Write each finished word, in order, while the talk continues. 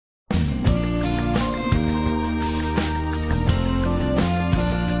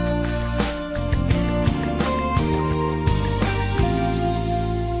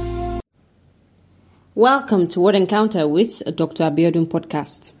Welcome to Word Encounter with Dr. Abiodun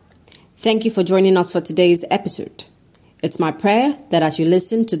podcast. Thank you for joining us for today's episode. It's my prayer that as you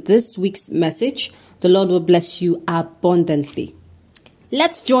listen to this week's message, the Lord will bless you abundantly.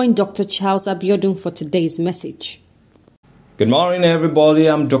 Let's join Dr. Charles Abiodun for today's message. Good morning, everybody.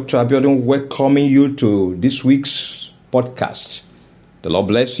 I'm Dr. Abiodun, welcoming you to this week's podcast. The Lord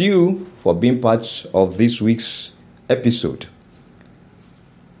bless you for being part of this week's episode.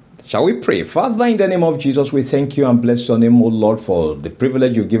 Shall we pray? Father, in the name of Jesus, we thank you and bless your name, O Lord, for the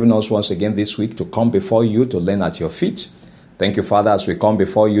privilege you've given us once again this week to come before you, to learn at your feet. Thank you, Father, as we come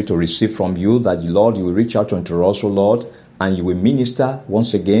before you to receive from you, that, Lord, you will reach out unto us, O Lord, and you will minister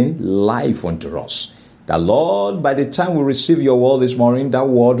once again live unto us. That, Lord, by the time we receive your word this morning, that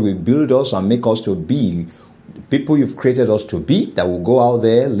word will build us and make us to be the people you've created us to be, that will go out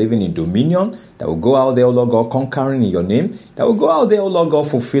there living in dominion, that will go out there, O Lord God, conquering in your name, that will go out there, O Lord God,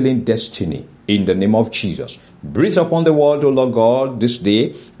 fulfilling destiny in the name of Jesus. Breathe upon the word, O Lord God, this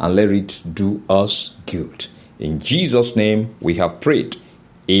day, and let it do us good. In Jesus' name we have prayed.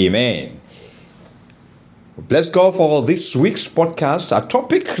 Amen. Bless God for this week's podcast. Our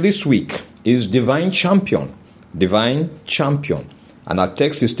topic this week is Divine Champion. Divine Champion. And our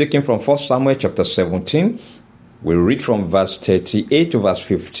text is taken from 1 Samuel chapter 17. We'll read from verse 38 to verse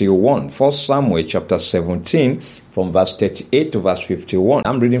 51. 1 Samuel chapter 17 from verse 38 to verse 51.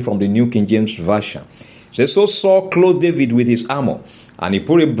 I'm reading from the New King James Version. It says, So Saul clothed David with his armor, and he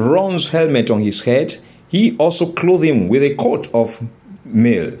put a bronze helmet on his head. He also clothed him with a coat of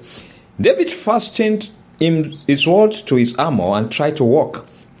mail. David fastened his sword to his armor and tried to walk,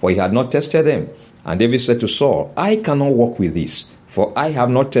 for he had not tested them. And David said to Saul, I cannot walk with this, for I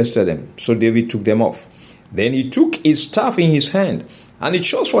have not tested them. So David took them off. Then he took his staff in his hand, and he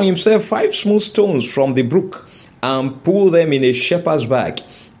chose for himself 5 smooth stones from the brook, and pulled them in a shepherd's bag,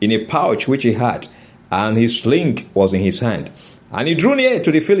 in a pouch which he had, and his sling was in his hand. And he drew near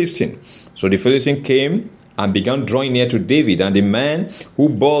to the Philistine. So the Philistine came and began drawing near to David, and the man who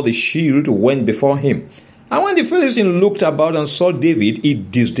bore the shield went before him. And when the Philistine looked about and saw David, he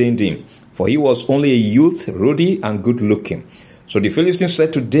disdained him, for he was only a youth, ruddy and good-looking. So the Philistine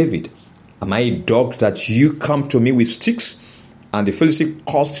said to David, Am I a dog that you come to me with sticks? And the Philistine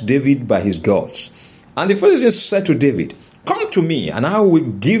cursed David by his gods. And the Philistine said to David, Come to me, and I will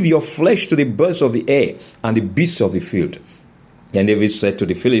give your flesh to the birds of the air and the beasts of the field. Then David said to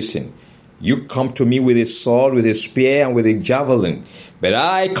the Philistine, You come to me with a sword, with a spear, and with a javelin. But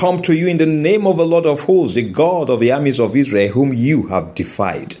I come to you in the name of the Lord of hosts, the God of the armies of Israel, whom you have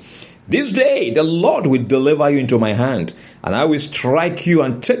defied. This day the Lord will deliver you into my hand, and I will strike you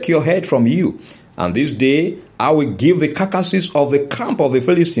and take your head from you. And this day I will give the carcasses of the camp of the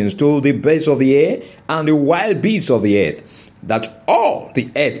Philistines to the birds of the air and the wild beasts of the earth, that all the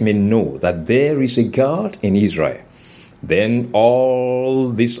earth may know that there is a God in Israel. Then all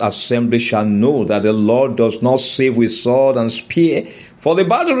this assembly shall know that the Lord does not save with sword and spear, for the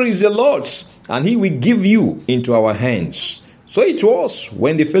battle is the Lord's, and he will give you into our hands. So it was,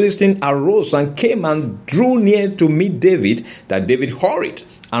 when the Philistine arose and came and drew near to meet David, that David hurried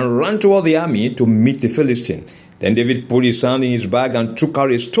and ran toward the army to meet the Philistine. Then David put his hand in his bag and took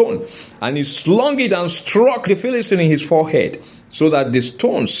out a stone, and he slung it and struck the Philistine in his forehead, so that the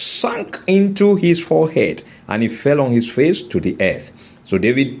stone sank into his forehead, and he fell on his face to the earth. So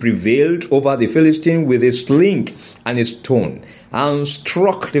David prevailed over the Philistine with a sling and a stone, and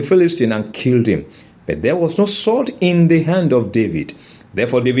struck the Philistine and killed him. But there was no sword in the hand of David.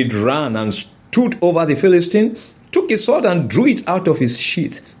 Therefore David ran and stood over the Philistine, took his sword and drew it out of his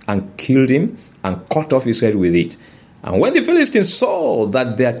sheath, and killed him, and cut off his head with it. And when the Philistines saw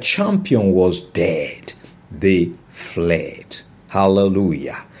that their champion was dead, they fled.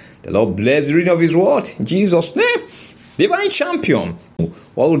 Hallelujah. The Lord bless the reading of his word in Jesus' name. Divine champion.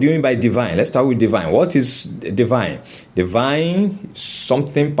 What would you mean by divine? Let's start with divine. What is divine? Divine is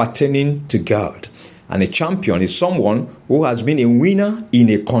something pertaining to God. And a champion is someone who has been a winner in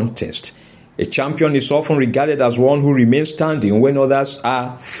a contest. A champion is often regarded as one who remains standing when others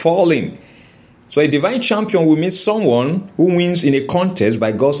are falling. So a divine champion will mean someone who wins in a contest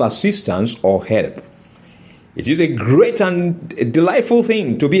by God's assistance or help. It is a great and a delightful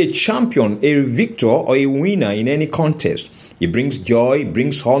thing to be a champion, a victor, or a winner in any contest. It brings joy, it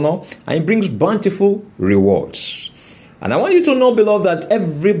brings honor, and it brings bountiful rewards. And I want you to know, beloved, that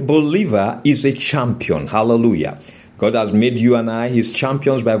every believer is a champion. Hallelujah. God has made you and I his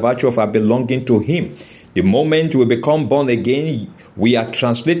champions by virtue of our belonging to him. The moment we become born again, we are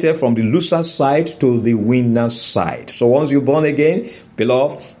translated from the loser side to the winner side. So once you're born again,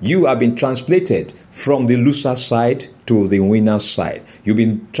 beloved, you have been translated from the loser side to to the winner's side. You've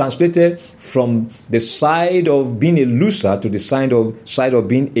been translated from the side of being a loser to the side of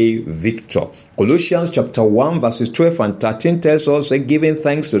being a victor. Colossians chapter 1 verses 12 and 13 tells us, giving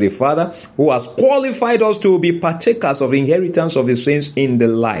thanks to the Father who has qualified us to be partakers of the inheritance of the saints in the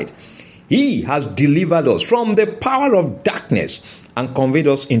light. He has delivered us from the power of darkness and conveyed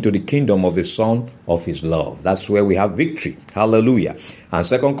us into the kingdom of the Son of His love. That's where we have victory. Hallelujah. And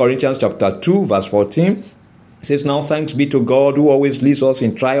 2 Corinthians chapter 2 verse 14 says, now thanks be to God who always leads us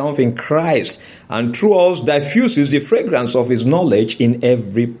in triumph in Christ, and through us diffuses the fragrance of His knowledge in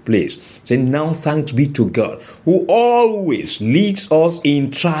every place. Say, now thanks be to God who always leads us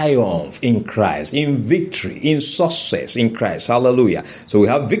in triumph in Christ, in victory, in success in Christ. Hallelujah. So we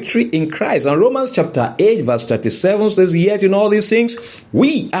have victory in Christ. And Romans chapter 8 verse 37 says, yet in all these things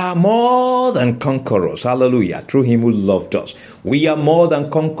we are more than conquerors. Hallelujah. Through Him who loved us. We are more than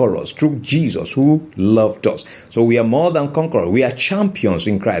conquerors through Jesus who loved us. So we are more than conquerors. We are champions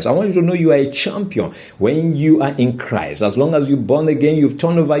in Christ. I want you to know you are a champion when you are in Christ. As long as you're born again, you've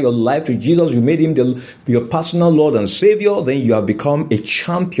turned over your life to Jesus, you made Him your personal Lord and Savior, then you have become a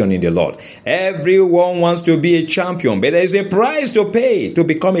champion in the Lord. Everyone wants to be a champion, but there is a price to pay to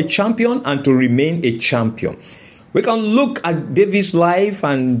become a champion and to remain a champion. We can look at David's life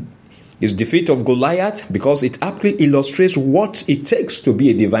and his defeat of Goliath because it aptly illustrates what it takes to be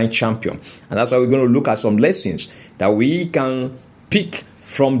a divine champion. And that's why we're going to look at some lessons that we can pick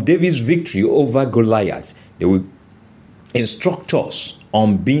from David's victory over Goliath. They will instruct us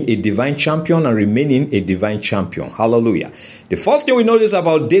on being a divine champion and remaining a divine champion. Hallelujah. The first thing we notice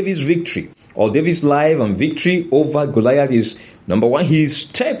about David's victory or David's life and victory over Goliath is, number one, his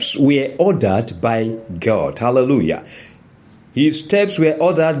steps were ordered by God. Hallelujah. His steps were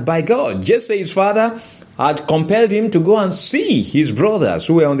ordered by God. Jesse, his father, had compelled him to go and see his brothers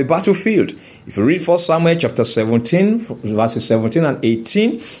who were on the battlefield. If you read 1 Samuel chapter 17, verses 17 and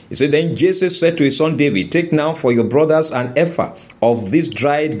 18, it said, then Jesse said to his son David, take now for your brothers an ephah of this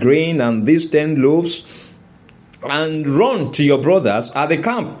dried grain and these 10 loaves, and run to your brothers at the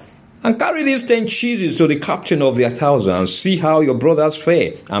camp, and carry these 10 cheeses to the captain of their 1,000, and see how your brothers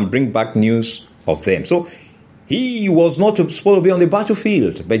fare, and bring back news of them. So he was not supposed to be on the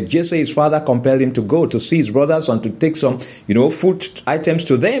battlefield, but Jesse, his father, compelled him to go to see his brothers and to take some, food items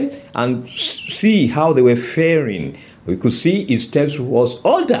to them and see how they were faring. We could see his steps was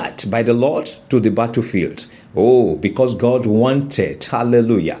ordered by the Lord to the battlefield. Oh, because God wanted,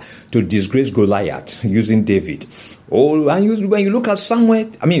 hallelujah, to disgrace Goliath using David. Oh, and when you look at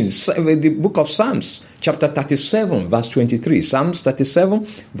the book of Psalms, chapter 37, verse 23. Psalms 37,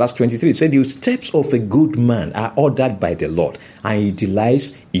 verse 23 said, the steps of a good man are ordered by the Lord, and he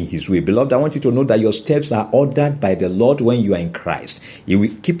delights in his way. Beloved, I want you to know that your steps are ordered by the Lord when you are in Christ. He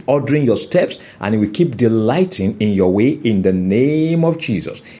will keep ordering your steps, and he will keep delighting in your way in the name of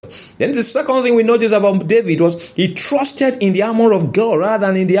Jesus. Then the second thing we notice about David was he trusted in the armor of God rather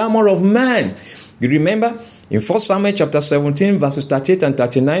than in the armor of man. You remember? In 1 Samuel chapter 17, verses 38 and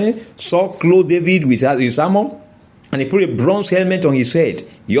 39, Saul clothed David with his armor, and he put a bronze helmet on his head.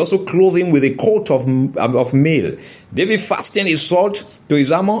 He also clothed him with a coat of mail. David fastened his sword to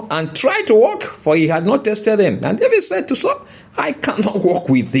his armor and tried to walk, for he had not tested them. And David said to Saul, I cannot walk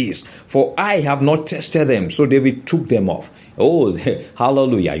with these, for I have not tested them. So David took them off. Oh,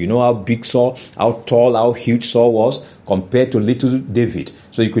 hallelujah. You know how big Saul, how tall, how huge Saul was compared to little David.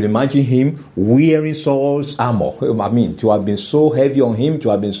 So you could imagine him wearing Saul's armor. To have been so heavy on him, to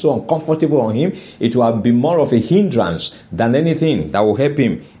have been so uncomfortable on him, it would have been more of a hindrance than anything that will help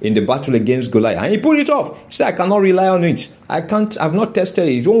him in the battle against Goliath. And he put it off. He said, I cannot rely on it. I've not tested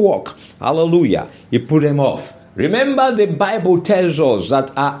it. It won't work. Hallelujah. He put them off. Remember, the Bible tells us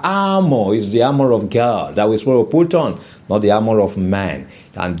that our armor is the armor of God that we're supposed to put on, not the armor of man.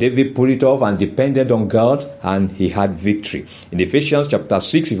 And David put it off and depended on God, and he had victory. In Ephesians chapter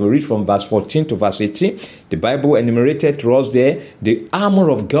 6, if you read from verse 14 to verse 18, the Bible enumerated to us there the armor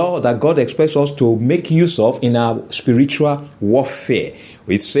of God that God expects us to make use of in our spiritual warfare.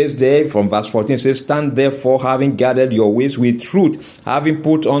 It says there from verse 14, it says, stand therefore, having gathered your waist with truth, having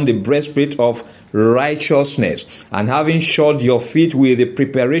put on the breastplate of righteousness, and having shod your feet with the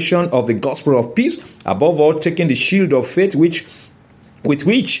preparation of the gospel of peace, above all taking the shield of faith with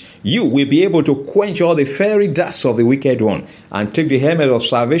which you will be able to quench all the fiery darts of the wicked one, and take the helmet of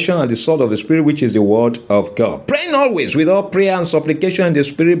salvation and the sword of the Spirit, which is the word of God. Praying always with all prayer and supplication in the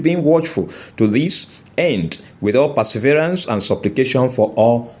Spirit, being watchful to this end, with all perseverance and supplication for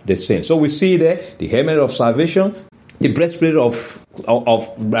all the saints. So we see there the helmet of salvation, the breastplate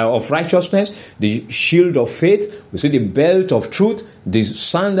of righteousness, the shield of faith, we see the belt of truth, the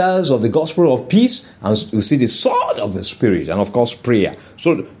sandals of the gospel of peace, and we see the sword of the Spirit, and of course prayer.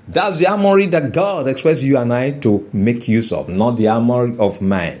 So that's the armory that God expects you and I to make use of, not the armor of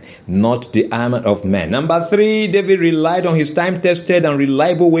man, not the armor of man. Number 3, David relied on his time-tested and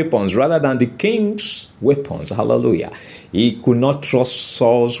reliable weapons rather than the king's weapons. Hallelujah. He could not trust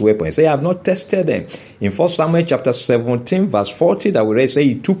Saul's weapons. He said, I have not tested them. In 1 Samuel chapter 17, verse 40, that we read, say,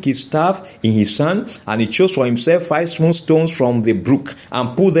 he took his staff in his hand, and he chose for himself 5 smooth stones from the brook,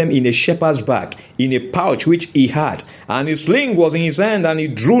 and put them in a shepherd's bag, in a pouch which he had. And his sling was in his hand, and he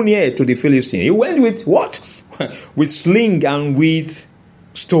drew near to the Philistine. He went with what? With sling and with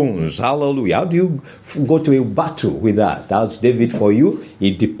stones. Hallelujah. How do you go to a battle with that? That's David for you.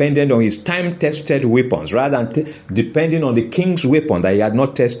 He depended on his time-tested weapons rather than depending on the king's weapon that he had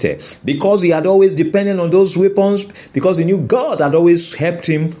not tested. Because he had always depended on those weapons, because he knew God had always helped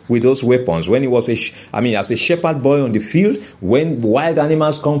him with those weapons. When he was as a shepherd boy on the field, when wild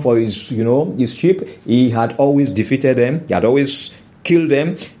animals come for his sheep, he had always defeated them. He had always kill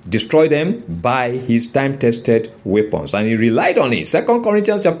them, destroy them by his time-tested weapons. And he relied on it. 2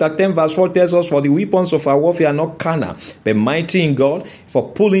 Corinthians chapter 10 verse 4 tells us, for the weapons of our warfare are not carnal, but mighty in God for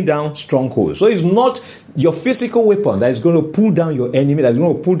pulling down strongholds. So it's not your physical weapon that is going to pull down your enemy, that is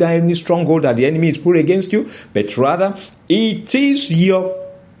going to pull down any stronghold that the enemy is put against you, but rather it is your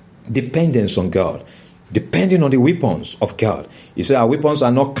dependence on God. Depending on the weapons of God. He said, our weapons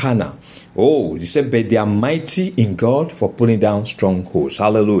are not carnal. Oh, he said, but they are mighty in God for pulling down strongholds.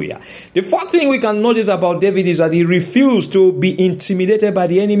 Hallelujah. The fourth thing we can notice about David is that he refused to be intimidated by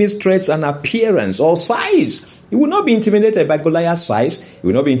the enemy's threats and appearance or size. He would not be intimidated by Goliath's size. He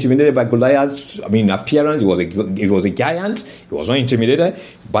would not be intimidated by Goliath's appearance. He was a giant. He was not intimidated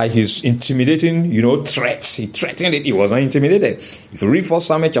by his intimidating, threats. He threatened it. He was not intimidated. If you read 1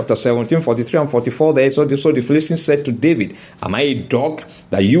 Samuel chapter 17, 43 and 44, there, so the Philistines said to David, am I a dog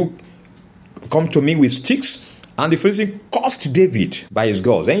that you come to me with sticks? And the Philistine cursed David by his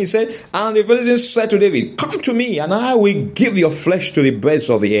gods. And he said, and the Philistines said to David, come to me, and I will give your flesh to the birds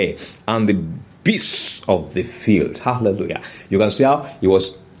of the air and the beasts of the field. Hallelujah. You can see how he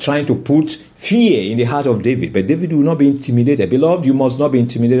was trying to put fear in the heart of David. But David will not be intimidated. Beloved, you must not be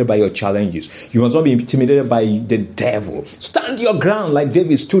intimidated by your challenges. You must not be intimidated by the devil. Stand your ground like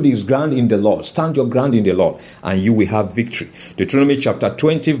David stood his ground in the Lord. Stand your ground in the Lord, and you will have victory. Deuteronomy chapter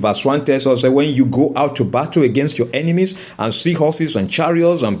 20 verse 1 tells us that when you go out to battle against your enemies and see horses and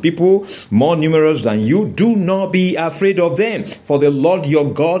chariots and people more numerous than you, do not be afraid of them. For the Lord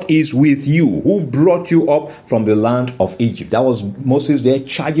your God is with you, who brought you up from the land of Egypt. That was Moses there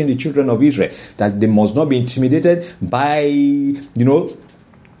charging the children of Israel that they must not be intimidated by,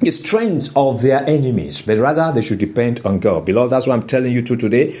 the strength of their enemies, but rather they should depend on God. Beloved, that's what I'm telling you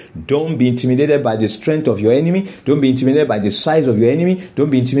today. Don't be intimidated by the strength of your enemy. Don't be intimidated by the size of your enemy. Don't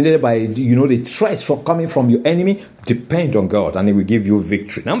be intimidated by, the threats from coming from your enemy. Depend on God, and He will give you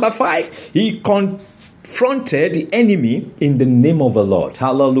victory. Number 5, he confronted the enemy in the name of the Lord.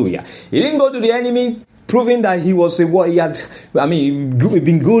 Hallelujah. He didn't go to the enemy proving that he was he had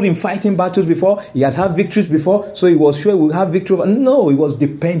been good in fighting battles before. He had victories before, so he was sure he would have victory. No, he was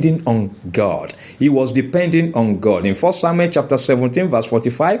depending on God. He was depending on God. In 1 Samuel chapter 17 verse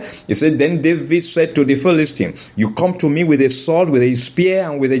 45, he said, then David said to the Philistine, you come to me with a sword, with a spear,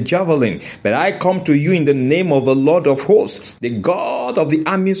 and with a javelin, but I come to you in the name of the Lord of hosts, the God of the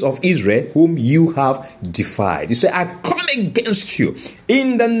armies of Israel, whom you have defied. He said, I come against you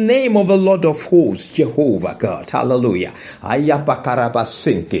in the name of the Lord of hosts, Jehovah God. Hallelujah.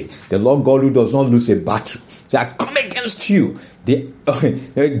 The Lord God who does not lose a battle. So I come against you.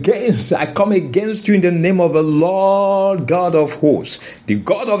 I come against you in the name of the Lord God of hosts, the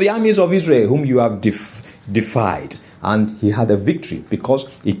God of the armies of Israel, whom you have defied. And he had a victory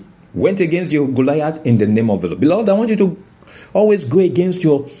because he went against your Goliath in the name of the Lord. Beloved, I want you to always go against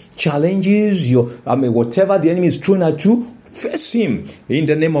your challenges, whatever the enemy is throwing at you. Face him in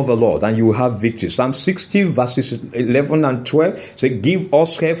the name of the Lord, and you will have victory. Psalm 60 verses 11 and 12 say, give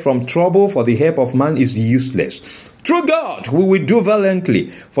us help from trouble, for the help of man is useless. Through God we will do valiantly,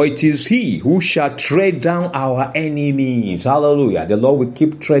 for it is He who shall tread down our enemies. Hallelujah. The Lord will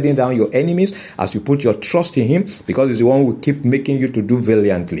keep treading down your enemies as you put your trust in Him, because He's the one who will keep making you to do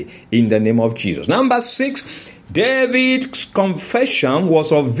valiantly in the name of Jesus. Number 6, David's confession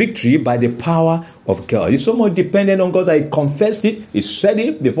was of victory by the power of God. He's so much dependent on God that he confessed it. He said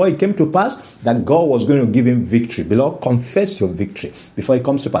it before it came to pass that God was going to give him victory. Beloved, confess your victory before it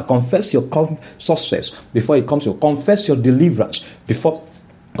comes to pass. Confess your success before it comes to pass. Confess your deliverance before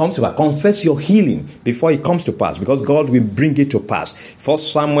comes to pass. Confess your healing before it comes to pass, because God will bring it to pass. 1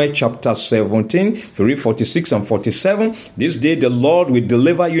 Samuel chapter 17, if you read 46 and 47, this day the Lord will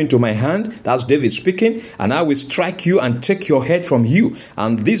deliver you into my hand. That's David speaking. And I will strike you and take your head from you.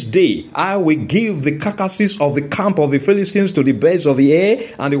 And this day I will give the carcasses of the camp of the Philistines to the birds of the air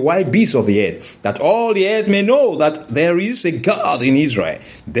and the wild beasts of the earth, that all the earth may know that there is a God in Israel.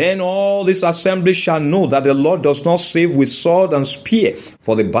 Then all this assembly shall know that the Lord does not save with sword and spear,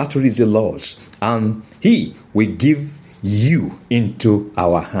 for the battle is the Lord's, and he will give you into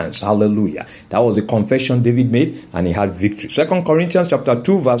our hands. Hallelujah. That was the confession David made, and he had victory. 2 Corinthians chapter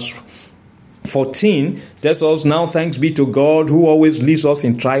 2 verse 14 tells us, now thanks be to God who always leads us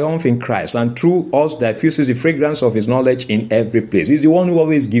in triumph in Christ, and through us diffuses the fragrance of his knowledge in every place. He's the one who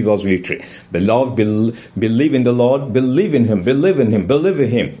always gives us victory. Beloved, believe in the Lord, believe in him, believe in him, believe in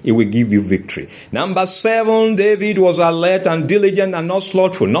him. He will give you victory. Number 7, David was alert and diligent and not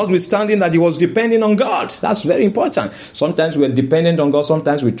slothful, notwithstanding that he was depending on God. That's very important. Sometimes we're dependent on God,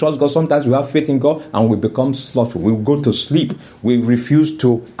 sometimes we trust God, sometimes we have faith in God, and we become slothful. We go to sleep. We refuse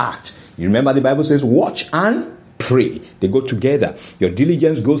to act. You remember the Bible says, watch and pray. They go together. Your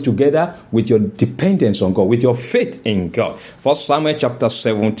diligence goes together with your dependence on God, with your faith in God. 1 Samuel chapter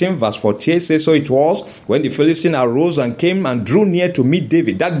 17 verse 48 says, so it was when the Philistine arose and came and drew near to meet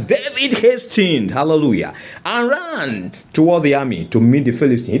David, that David hastened, hallelujah, and ran toward the army to meet the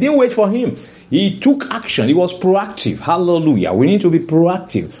Philistine. He didn't wait for him. He took action. He was proactive. Hallelujah. We need to be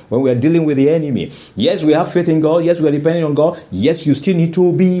proactive when we are dealing with the enemy. Yes, we have faith in God. Yes, we are depending on God. Yes, you still need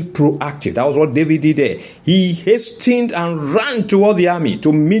to be proactive. That was what David did there. He hastened and ran toward the army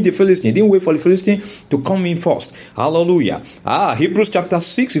to meet the Philistine. He didn't wait for the Philistine to come in first. Hallelujah. Hebrews chapter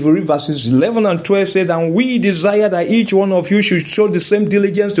 6, if you read verses 11 and 12, said, and we desire that each one of you should show the same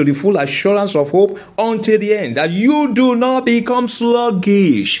diligence to the full assurance of hope until the end, that you do not become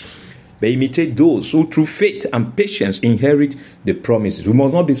sluggish, but imitate those who through faith and patience inherit the promises. We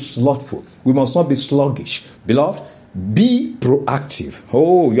must not be slothful. We must not be sluggish. Beloved, be proactive.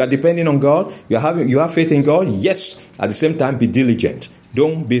 Oh, you are depending on God. You have faith in God. Yes. At the same time, be diligent.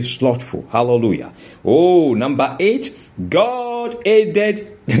 Don't be slothful. Hallelujah. Oh, number 8, God aided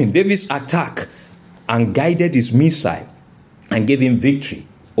David's attack and guided his missile and gave him victory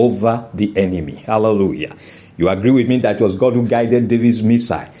over the enemy. Hallelujah. You agree with me that it was God who guided David's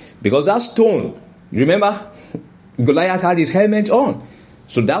missile? Because that stone, remember, Goliath had his helmet on.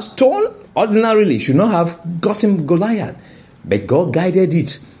 So that stone ordinarily should not have gotten Goliath. But God guided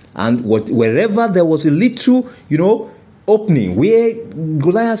it. And wherever there was a little, opening where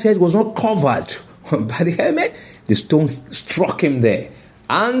Goliath's head was not covered by the helmet, the stone struck him there.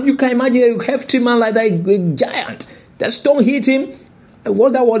 And you can imagine a hefty man like that, a giant. That stone hit him. I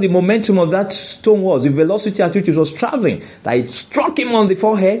wonder what the momentum of that stone was, the velocity at which it was traveling, that it struck him on the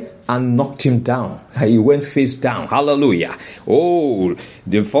forehead and knocked him down. He went face down. Hallelujah. Oh,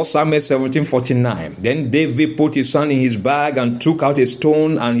 the 1 Samuel 17:49. Then David put his son in his bag and took out a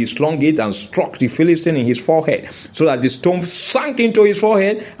stone, and he slung it and struck the Philistine in his forehead, so that the stone sank into his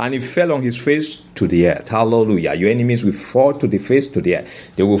forehead and he fell on his face to the earth. Hallelujah. Your enemies will fall to the face to the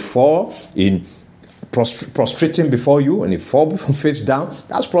earth. They will fall in prostrating before you, and if fall face down,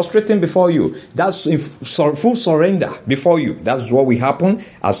 that's prostrating before you. That's in full surrender before you. That's what will happen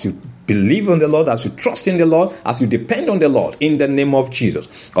as you believe on the Lord, as you trust in the Lord, as you depend on the Lord in the name of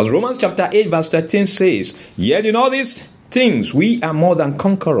Jesus. Because Romans chapter 8 verse 13 says, yet in all these things we are more than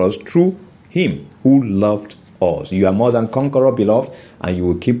conquerors through him who loved us. You are more than conqueror, beloved, and you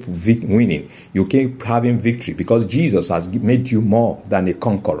will keep winning. You keep having victory because Jesus has made you more than a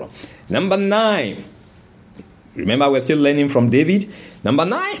conqueror. Number 9. Remember, we're still learning from David. Number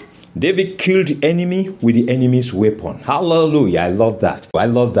 9, David killed the enemy with the enemy's weapon. Hallelujah. I love that. I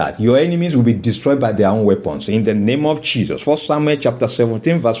love that. Your enemies will be destroyed by their own weapons in the name of Jesus. 1 Samuel chapter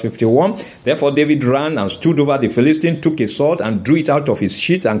 17 verse 51. Therefore David ran and stood over the Philistine, took a sword and drew it out of his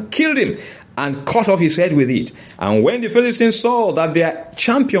sheath and killed him and cut off his head with it. And when the Philistines saw that their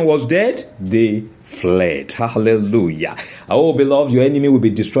champion was dead, they fled. Hallelujah. Oh, beloved, your enemy will be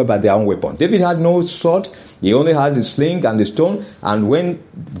destroyed by their own weapon. David had no sword. He only had the sling and the stone. And when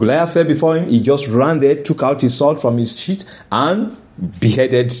Goliath fell before him, he just ran there, took out his sword from his sheath and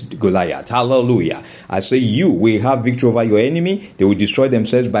beheaded Goliath. Hallelujah. I say you will have victory over your enemy. They will destroy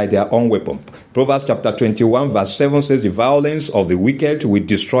themselves by their own weapon. Proverbs chapter 21 verse 7 says the violence of the wicked will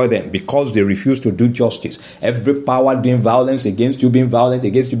destroy them because they refuse to do justice. Every power doing violence against you, being violent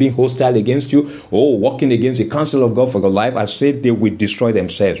against you, being hostile against you, working against the counsel of God for your life, I said they will destroy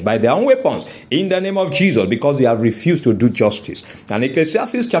themselves by their own weapons in the name of Jesus because they have refused to do justice. And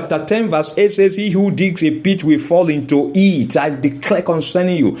Ecclesiastes chapter 10 verse 8 says he who digs a pit will fall into it. I declare declare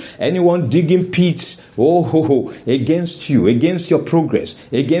concerning you, anyone digging pits, against you, against your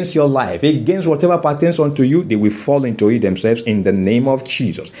progress, against your life, against whatever pertains unto you, they will fall into it themselves in the name of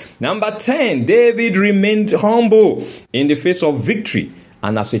Jesus. Number 10, David remained humble in the face of victory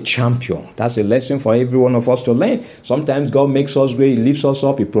and as a champion. That's a lesson for every one of us to learn. Sometimes God makes us great, He lifts us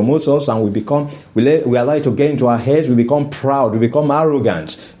up, He promotes us, and we allow it to get into our heads. We become proud, we become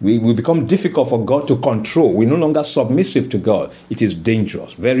arrogant, we become difficult for God to control. We're no longer submissive to God. It is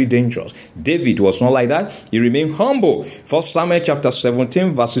dangerous, very dangerous. David was not like that. He remained humble. 1 Samuel chapter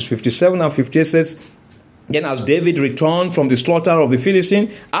 17 verses 57 and 58 says, then as David returned from the slaughter of the Philistine,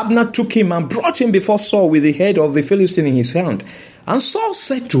 Abner took him and brought him before Saul with the head of the Philistine in his hand. And Saul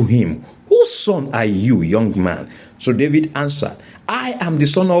said to him, whose son are you, young man? So David answered, I am the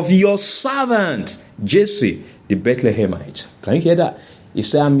son of your servant, Jesse, the Bethlehemite. Can you hear that? He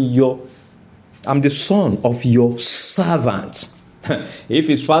said, I'm the son of your servant. If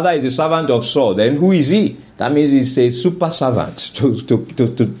his father is a servant of Saul, then who is he? That means he's a super servant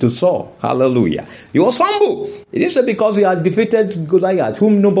to Saul. Hallelujah. He was humble. It didn't say because he had defeated Goliath,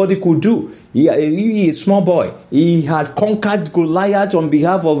 whom nobody could do. He a small boy. He had conquered Goliath on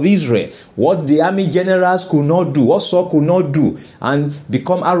behalf of Israel. What the army generals could not do, what Saul could not do, and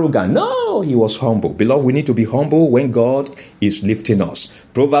become arrogant. No, he was humble. Beloved, we need to be humble when God is lifting us.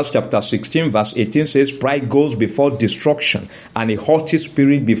 Proverbs chapter 16 verse 18 says, pride goes before destruction, and a haughty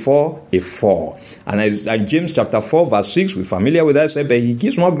spirit before a fall. And James chapter 4 verse 6, we're familiar with that, said, but he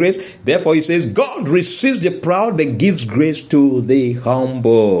gives more grace. Therefore he says, God resists the proud, but gives grace to the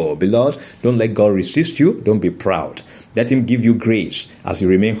humble. Beloved, don't let God resist you. Don't be proud. Let him give you grace as you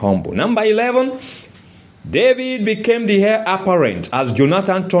remain humble. Number 11, David became the heir apparent as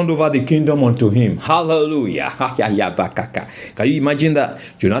Jonathan turned over the kingdom unto him. Hallelujah. Can you imagine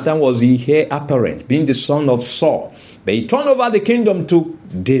that? Jonathan was the heir apparent, being the son of Saul. But he turned over the kingdom to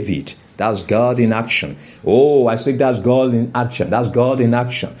David. That's God in action. Oh, I say that's God in action. That's God in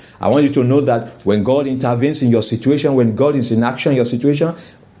action. I want you to know that when God intervenes in your situation, when God is in action in your situation,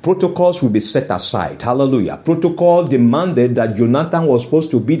 protocols will be set aside. Hallelujah. Protocol demanded that Jonathan was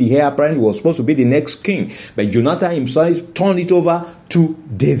supposed to be the heir apparent, was supposed to be the next king. But Jonathan himself turned it over to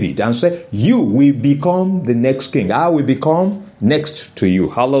David and said, you will become the next king. I will become next to you.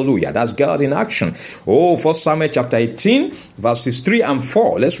 Hallelujah. That's God in action. Oh, 1 Samuel chapter 18, verses 3 and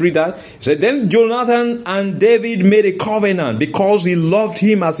 4. Let's read that. It said, then Jonathan and David made a covenant because he loved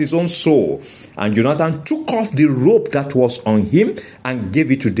him as his own soul. And Jonathan took off the rope that was on him and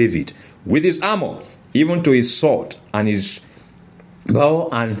gave it to David with his armor, even to his sword and his bow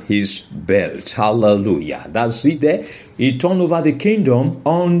and his belt. Hallelujah. That's it there. He turned over the kingdom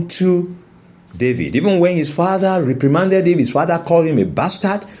unto David. Even when his father reprimanded him, his father called him a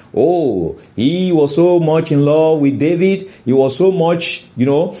bastard. Oh, he was so much in love with David. He was so much,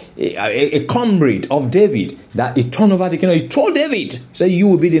 a comrade of David that he turned over the kingdom. He told David, say, you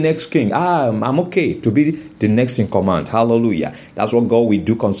will be the next king. I'm okay to be the next in command. Hallelujah. That's what God will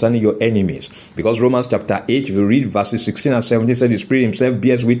do concerning your enemies. Because Romans chapter 8, if you read verses 16 and 17, said the Spirit himself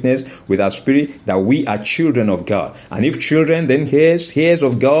bears witness with our spirit that we are children of God. And if children, then heirs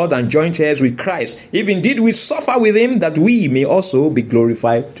of God and joint heirs with Christ. If indeed we suffer with him, that we may also be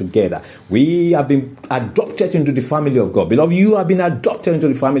glorified together. We have been adopted into the family of God. Beloved, you have been adopted into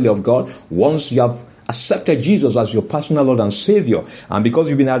the family of God once you have accepted Jesus as your personal Lord and Savior. And because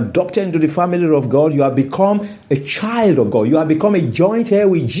you've been adopted into the family of God, you have become a child of God. You have become a joint heir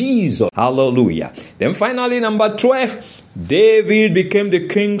with Jesus. Hallelujah. Then finally, number 12, David became the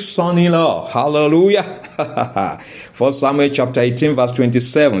king's son-in-law. Hallelujah. 1 Samuel chapter 18 verse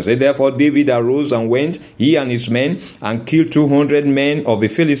 27 says, therefore David arose and went, he and his men, and killed 200 men of the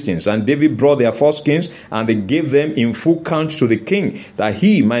Philistines. And David brought their foreskins, and they gave them in full count to the king, that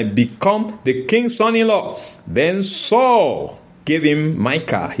he might become the king's son-in-law. Then Saul gave him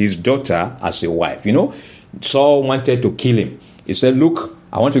Micah, his daughter, as a wife. Saul wanted to kill him. He said, look,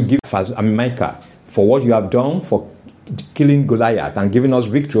 I want to give Micah for what you have done for killing Goliath and giving us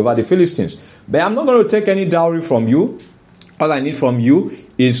victory over the Philistines. But I'm not going to take any dowry from you. All I need from you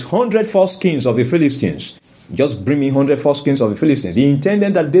is 100 foreskins of the Philistines. Just bring me 100 foreskins of the Philistines. He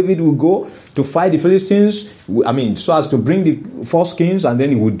intended that David would go to fight the Philistines, so as to bring the foreskins, and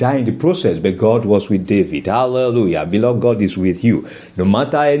then he would die in the process. But God was with David. Hallelujah. Beloved, God is with you. No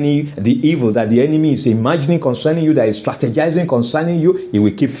matter the evil that the enemy is imagining concerning you, that is strategizing concerning you, he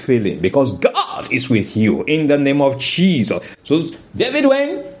will keep failing, because God is with you in the name of Jesus. So David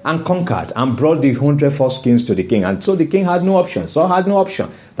went and conquered and brought the 100 foreskins to the king. And so the king had no option. Saul had no option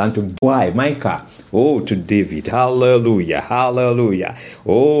than to wife Micah, to David. Hallelujah. Hallelujah.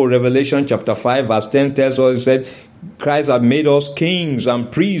 Revelation chapter 5 verse 10 tells us, it said, Christ has made us kings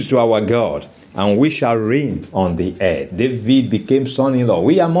and priests to our God, and we shall reign on the earth. David became son-in-law.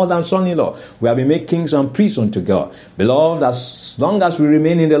 We are more than son-in-law. We have been made kings and priests unto God. Beloved, as long as we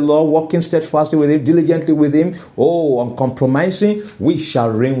remain in the Lord, walking steadfastly with Him, diligently with Him, uncompromising, we shall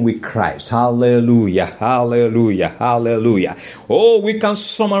reign with Christ. Hallelujah, hallelujah, hallelujah. We can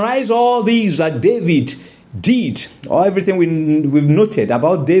summarize all these that David did, or everything we've noted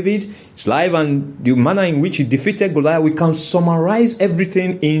about David, his life, and the manner in which he defeated Goliath. We can summarize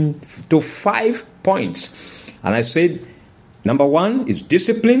everything into 5 points. And I said, number 1 is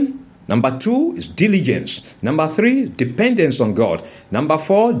discipline. Number 2 is diligence. Number 3, dependence on God. Number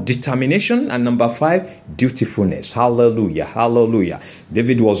 4, determination. And number 5, dutifulness. Hallelujah, hallelujah.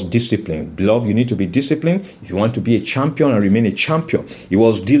 David was disciplined. Beloved, you need to be disciplined if you want to be a champion and remain a champion. He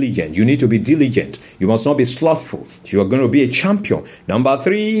was diligent. You need to be diligent. You must not be slothful if you are going to be a champion. Number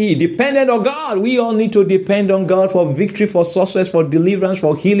 3, dependent on God. We all need to depend on God for victory, for success, for deliverance,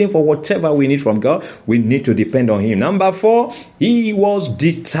 for healing, for whatever we need from God. We need to depend on Him. Number 4, he was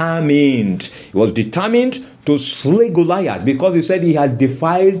determined. He was determined to slay Goliath because he said he had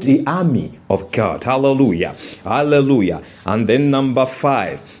defied the army of God. Hallelujah. Hallelujah. And then number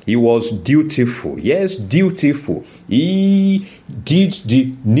 5, he was dutiful. Yes, dutiful. He did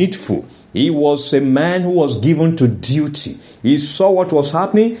the needful. He was a man who was given to duty. He saw what was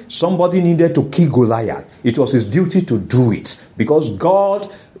happening. Somebody needed to kill Goliath. It was his duty to do it because God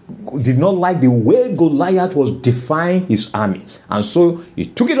did not like the way Goliath was defying his army. And so he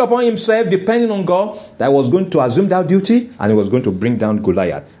took it upon himself, depending on God, that he was going to assume that duty and he was going to bring down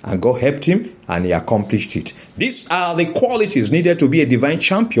Goliath. And God helped him and he accomplished it. These are the qualities needed to be a divine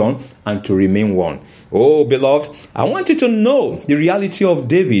champion and to remain one. Oh, beloved, I want you to know the reality of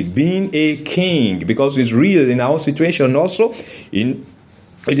David being a king, because it's real in our situation also.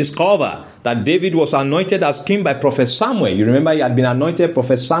 We discover that David was anointed as king by Prophet Samuel. You remember he had been anointed by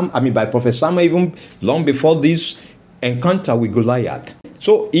Prophet Samuel even long before this encounter with Goliath.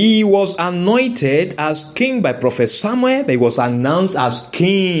 So he was anointed as king by Prophet Samuel, but he was announced as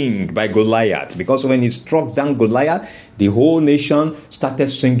king by Goliath. Because when he struck down Goliath, the whole nation started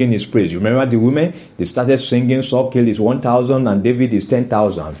singing his praise. You remember the women? They started singing, Saul killed his 1,000 and David is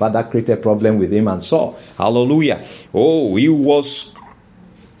 10,000. Father created a problem with him and Saul. Hallelujah. He was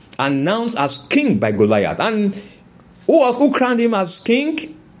announced as king by Goliath. And who crowned him as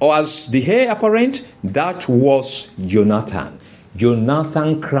king or as the heir apparent? That was Jonathan.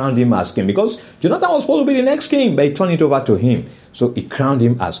 Jonathan crowned him as king because Jonathan was supposed to be the next king, but he turned it over to him. So he crowned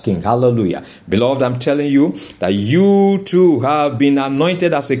him as king. Hallelujah. Beloved, I'm telling you that you too have been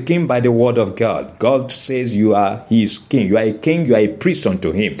anointed as a king by the word of God. God says you are his king. You are a king. You are a priest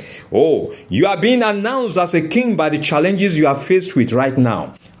unto him. You are being announced as a king by the challenges you are faced with right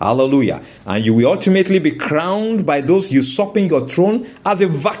now. Hallelujah. And you will ultimately be crowned by those usurping your throne as a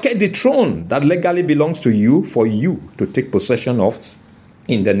vacate the throne that legally belongs to you for you to take possession of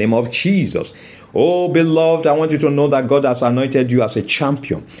in the name of Jesus. Beloved, I want you to know that God has anointed you as a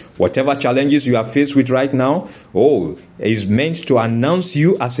champion. Whatever challenges you are faced with right now, is meant to announce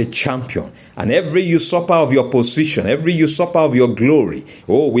you as a champion. And every usurper of your position, every usurper of your glory,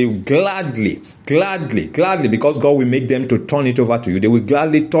 will gladly, because God will make them to turn it over to you. They will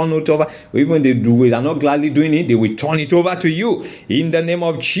gladly turn it over. Even they are not gladly doing it, they will turn it over to you in the name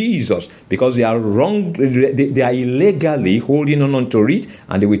of Jesus, because they are wrong. They are illegally holding on to it,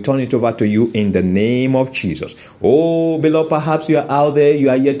 and they will turn it over to you in the name of Jesus. Beloved, perhaps you are out there, you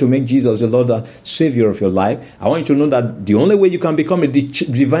are yet to make Jesus the Lord and Savior of your life. I want you to know that the only way you can become a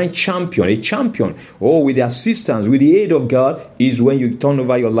divine champion, with the assistance, with the aid of God, is when you turn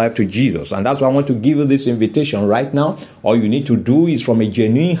over your life to Jesus. And that's why I want to give you this invitation right now. All you need to do is from a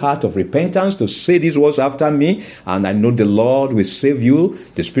genuine heart of repentance to say these words after me, and I know the Lord will save you.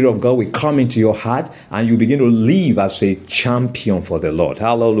 The Spirit of God will come into your heart, and you begin to live as a champion for the Lord.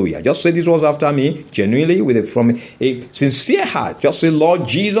 Hallelujah. Just say these words after me, genuinely, from a sincere heart. Just say, Lord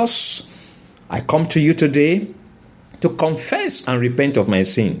Jesus, I come to you today to confess and repent of my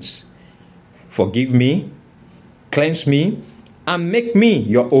sins. Forgive me, cleanse me, and make me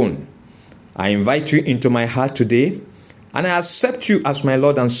your own. I invite you into my heart today, and I accept you as my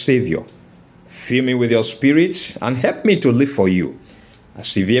Lord and Savior. Fill me with your Spirit and help me to live for you. I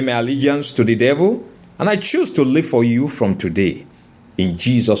sever my allegiance to the devil, and I choose to live for you from today. In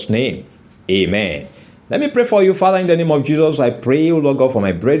Jesus' name, amen. Let me pray for you, Father, in the name of Jesus. I pray, O Lord God, for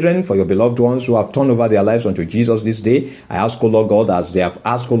my brethren, for your beloved ones who have turned over their lives unto Jesus this day. I ask, O Lord God, as they have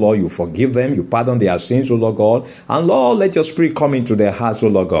asked, O Lord, you forgive them, you pardon their sins, O Lord God. And Lord, let your spirit come into their hearts, O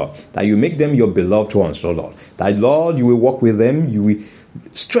Lord God, that you make them your beloved ones, O Lord. That, Lord, you will walk with them, you will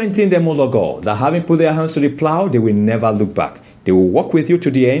strengthen them, O Lord God, that having put their hands to the plow, they will never look back. They will walk with you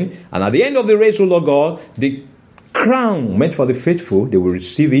to the end. And at the end of the race, O Lord God, the crown meant for the faithful, they will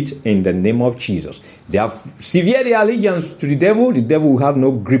receive it in the name of Jesus. They have severed their allegiance to the devil. The devil will have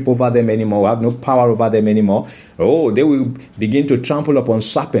no grip over them anymore, will have no power over them anymore. Oh, they will begin to trample upon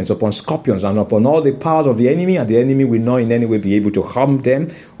serpents, upon scorpions, and upon all the powers of the enemy, and the enemy will not in any way be able to harm them,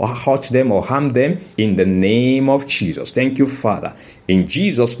 or hurt them, or harm them in the name of Jesus. Thank you, Father. In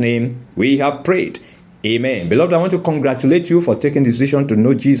Jesus' name, we have prayed. Amen. Beloved, I want to congratulate you for taking the decision to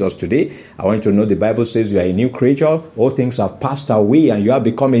know Jesus today. I want you to know the Bible says you are a new creature. All things have passed away and you have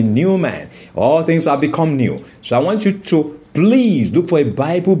become a new man. All things have become new. So I want you to please look for a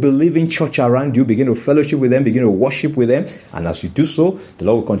Bible-believing church around you. Begin to fellowship with them. Begin to worship with them. And as you do so, the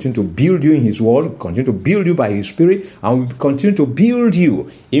Lord will continue to build you in His Word, continue to build you by His Spirit, and will continue to build you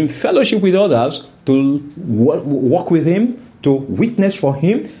in fellowship with others to walk with Him, to witness for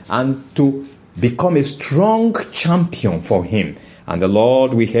Him, and to become a strong champion for Him. And the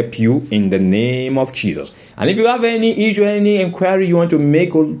Lord will help you in the name of Jesus. And if you have any issue, any inquiry you want to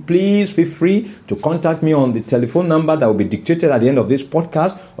make, please feel free to contact me on the telephone number that will be dictated at the end of this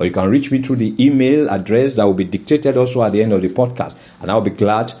podcast, or you can reach me through the email address that will be dictated also at the end of the podcast. And I'll be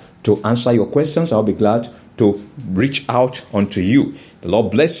glad to answer your questions. I'll be glad to reach out unto you. The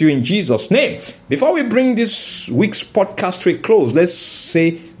Lord bless you in Jesus' name. Before we bring this week's podcast to a close, let's say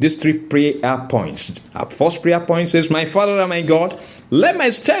these 3 prayer points. Our first prayer point says, My Father and my God, let my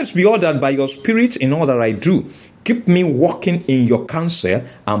steps be ordered by your Spirit in all that I do. Keep me walking in your counsel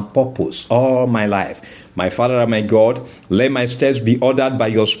and purpose all my life. My Father and my God, let my steps be ordered by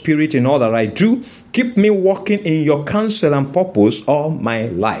your Spirit in all that I do. Keep me walking in your counsel and purpose all my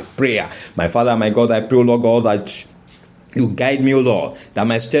life. Prayer. My Father and my God, I pray, O Lord God, that you guide me, O Lord, that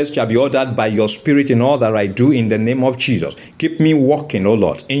my steps shall be ordered by your Spirit in all that I do in the name of Jesus. Keep me walking, O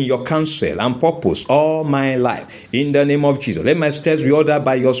Lord, in your counsel and purpose all my life in the name of Jesus. Let my steps be ordered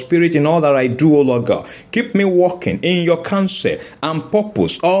by your Spirit in all that I do, O Lord God. Keep me walking in your counsel and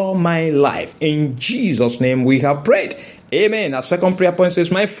purpose all my life. In Jesus' name we have prayed. Amen. Our second prayer point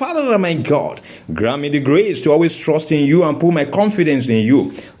says, My Father and my God, grant me the grace to always trust in you and put my confidence in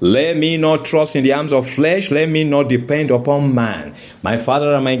you. Let me not trust in the arms of flesh. Let me not depend upon man. My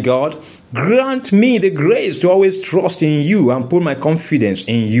Father and my God, grant me the grace to always trust in you and put my confidence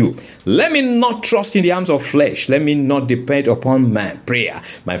in you. Let me not trust in the arms of flesh. Let me not depend upon man. Prayer.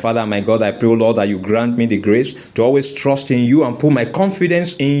 My Father and my God, I pray, O Lord, that you grant me the grace to always trust in you and put my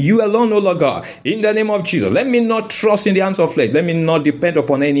confidence in you alone, O Lord God. In the name of Jesus. Let me not trust in the arms of flesh. Let me not depend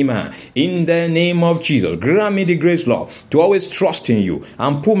upon any man. In the name of Jesus. Grant me the grace, Lord, to always trust in you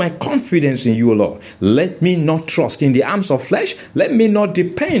and put my confidence in you, Lord. Let me not trust in the arms of flesh. Let me not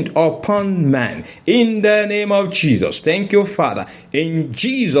depend upon man. In the name of Jesus. Thank you, Father. In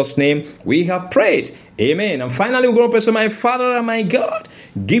Jesus' name we have prayed. Amen. And finally, we're going to pray, My Father and my God,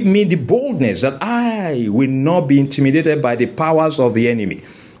 give me the boldness that I will not be intimidated by the powers of the enemy.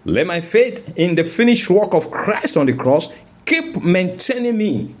 Let my faith in the finished work of Christ on the cross keep maintaining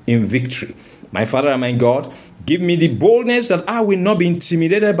me in victory. My Father and my God, give me the boldness that I will not be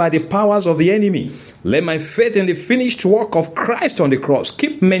intimidated by the powers of the enemy. Let my faith in the finished work of Christ on the cross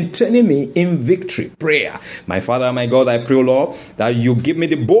keep maintaining me in victory. Prayer. My Father and my God, I pray, Lord, that you give me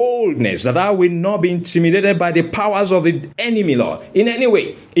the boldness that I will not be intimidated by the powers of the enemy, Lord, in any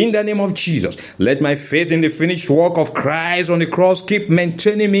way. In the name of Jesus, let my faith in the finished work of Christ on the cross keep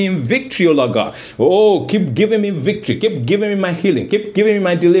maintaining me in victory, O Lord God. Oh, keep giving me victory. Keep giving me my healing. Keep giving me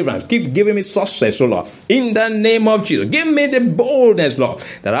my deliverance. Keep giving me success, O Lord. In the name of Jesus, give me the boldness, Lord,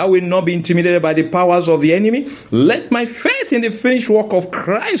 that I will not be intimidated by the powers of the enemy. Let my faith in the finished work of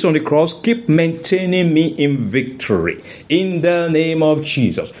Christ on the cross keep maintaining me in victory. In the name of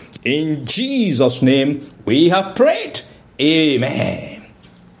Jesus. In Jesus' name we have prayed. Amen.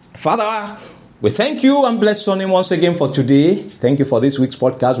 Father, we thank you and bless your name once again for today. Thank you for this week's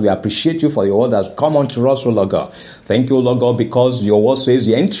podcast. We appreciate you for your word that has come unto us, O Lord God. Thank you, O Lord God, because your word says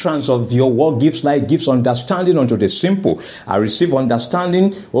the entrance of your word gives light, gives understanding unto the simple. I receive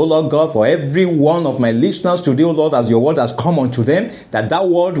understanding, O Lord God, for every one of my listeners today, O Lord, as your word has come unto them, that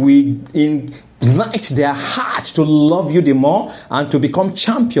word will ignite their heart to love you the more and to become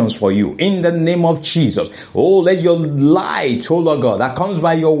champions for you in the name of Jesus. Oh, let your light, oh Lord God, that comes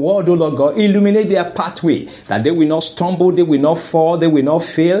by your word, oh Lord God, illuminate their pathway, that they will not stumble, they will not fall, they will not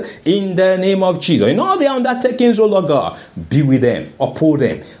fail in the name of Jesus. In all their undertakings, oh Lord God, be with them, uphold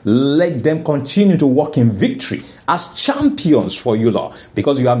them, let them continue to walk in victory as champions for you, Lord,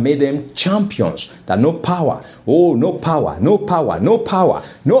 because you have made them champions, that no power,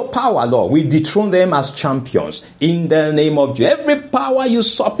 Lord, we dethrone them as champions in the name of Jesus. Every power,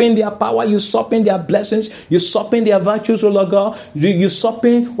 usurping their power, usurping their blessings, usurping their virtues, oh Lord God,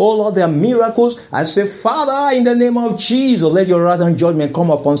 usurping, oh Lord, their miracles. I say, Father, in the name of Jesus, let your wrath and judgment come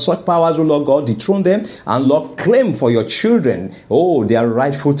upon such powers, oh Lord God, dethrone them, and Lord, claim for your children, oh, their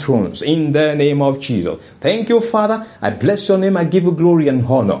rightful thrones in the name of Jesus. Thank you, Father. I bless your name. I give you glory and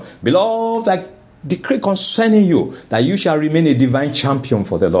honor. Beloved, I decree concerning you that you shall remain a divine champion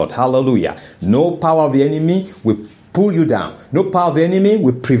for the Lord. Hallelujah. No power of the enemy will pull you down. No power of the enemy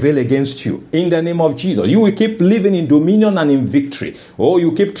will prevail against you. In the name of Jesus, you will keep living in dominion and in victory. Oh,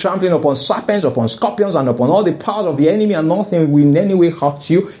 you keep trampling upon serpents, upon scorpions, and upon all the powers of the enemy, and nothing will in any way hurt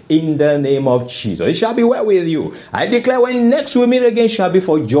you. In the name of Jesus, it shall be well with you. I declare, when next we meet again, shall be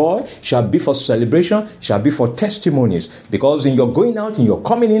for joy, shall be for celebration, shall be for testimonies. Because in your going out, in your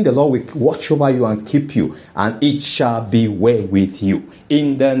coming in, the Lord will watch over you and keep you, and it shall be well with you.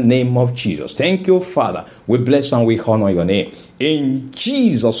 In the name of Jesus. Thank you, Father. We bless and we honor your name. In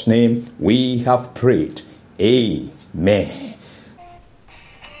Jesus' name we have prayed. Amen.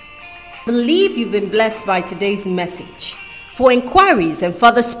 Believe you've been blessed by today's message. For inquiries and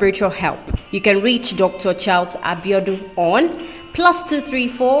further spiritual help, you can reach Dr. Charles Abiodun on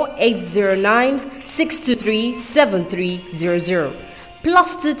 +234 809 623 7300.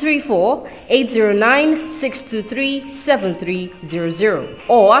 +234 809 623 7300.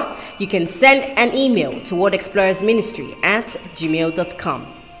 Or you can send an email to wordexplorersministry@gmail.com.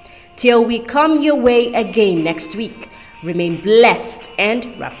 Till we come your way again next week, remain blessed and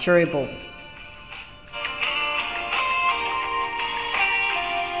rapturable.